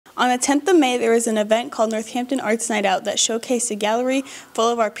On the 10th of May, there was an event called Northampton Arts Night Out that showcased a gallery full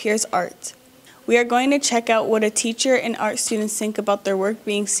of our peers' art. We are going to check out what a teacher and art students think about their work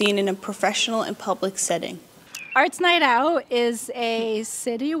being seen in a professional and public setting. Arts Night Out is a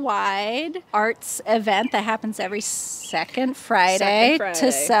citywide arts event that happens every second Friday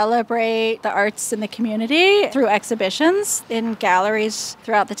to celebrate the arts in the community through exhibitions in galleries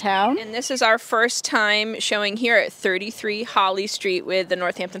throughout the town. And this is our first time showing here at 33 Holly Street with the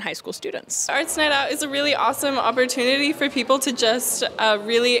Northampton High School students. Arts Night Out is a really awesome opportunity for people to just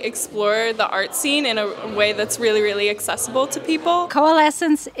really explore the art scene in a way that's really, really accessible to people.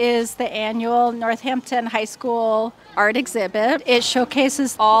 Coalescence is the annual Northampton High School art exhibit. It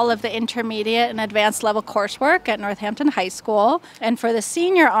showcases all of the intermediate and advanced level coursework at Northampton High School. And for the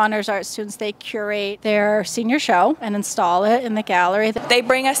senior honors art students, they curate their senior show and install it in the gallery. They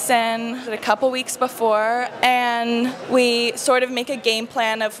bring us in a couple weeks before and we sort of make a game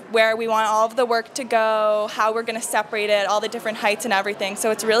plan of where we want all of the work to go, how we're going to separate it, all the different heights and everything.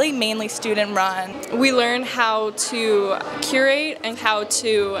 So it's really mainly student run. We learn how to curate and how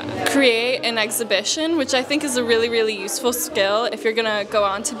to create an exhibition, which I think is a really, really useful skill if you're gonna go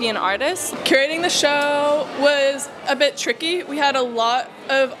on to be an artist. Curating the show was a bit tricky. We had a lot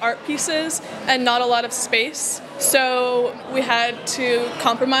of art pieces and not a lot of space, so we had to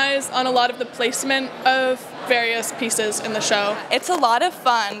compromise on a lot of the placement of various pieces in the show. It's a lot of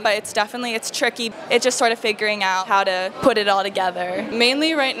fun, but it's tricky. It's just sort of figuring out how to put it all together.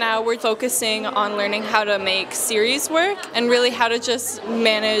 Mainly right now we're focusing on learning how to make series work and really how to just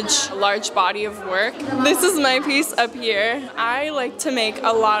manage a large body of work. This is my piece up here. I like to make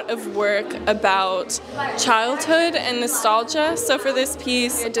a lot of work about childhood and nostalgia. So for this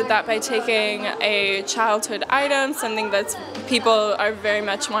piece, I did that by taking a childhood item, something that people are very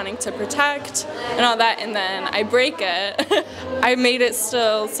much wanting to protect and all that, and then I break it. I made it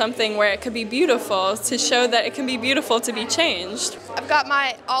still something where it could be beautiful, to show that it can be beautiful to be changed. I've got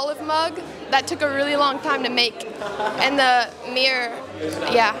my olive mug that took a really long time to make, and the mirror,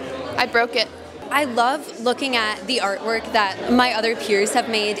 yeah, I broke it. I love looking at the artwork that my other peers have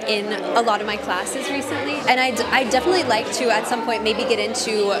made in a lot of my classes recently, and I definitely like to at some point maybe get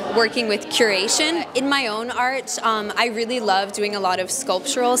into working with curation. In my own art, I really love doing a lot of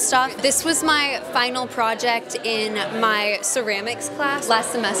sculptural stuff. This was my final project in my ceramics class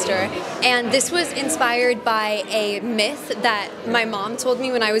last semester, and this was inspired by a myth that my mom told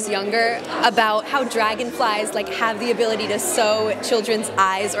me when I was younger about how dragonflies have the ability to sew children's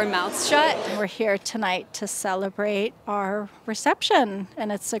eyes or mouths shut. We're here tonight to celebrate our reception,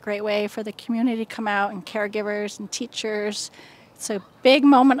 and it's a great way for the community to come out, and caregivers and teachers. It's a big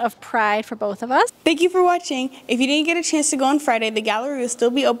moment of pride for both of us. Thank you for watching. If you didn't get a chance to go on Friday, the gallery will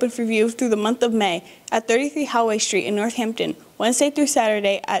still be open for view through the month of May at 33 Holloway Street in Northampton, Wednesday through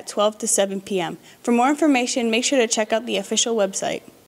Saturday at 12 to 7 p.m. For more information, make sure to check out the official website.